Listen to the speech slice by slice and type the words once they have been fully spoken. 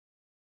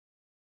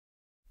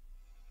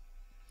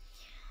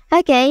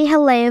Okay,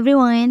 hello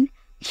everyone.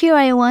 Here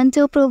I want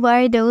to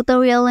provide a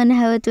tutorial on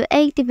how to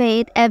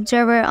activate app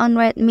drawer on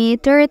Redmi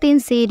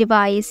 13c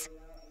device.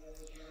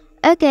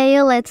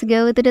 Okay, let's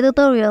go to the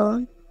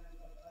tutorial.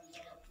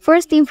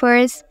 First thing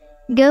first,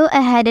 go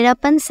ahead and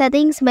open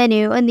settings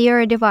menu on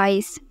your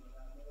device.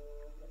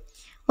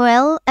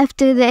 Well,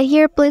 after that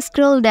here please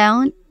scroll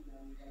down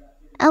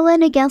and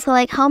then you can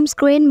select home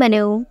screen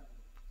menu.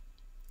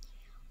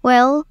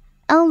 Well,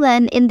 and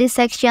then in this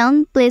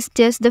section, please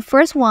choose the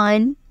first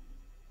one.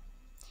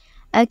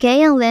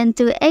 Okay, and then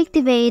to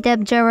activate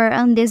app drawer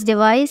on this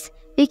device,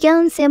 we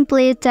can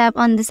simply tap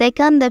on the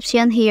second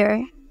option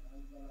here.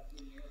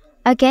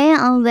 Okay,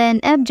 and then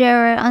app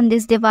drawer on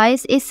this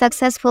device is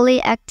successfully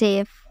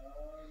active.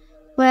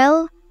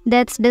 Well,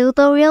 that's the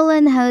tutorial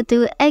on how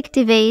to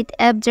activate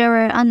app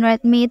drawer on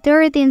Redmi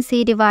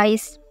 13c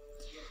device.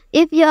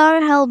 If you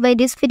are helped by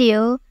this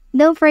video,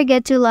 don't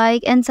forget to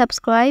like and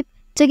subscribe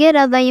to get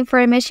other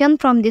information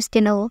from this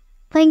channel.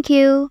 Thank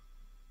you.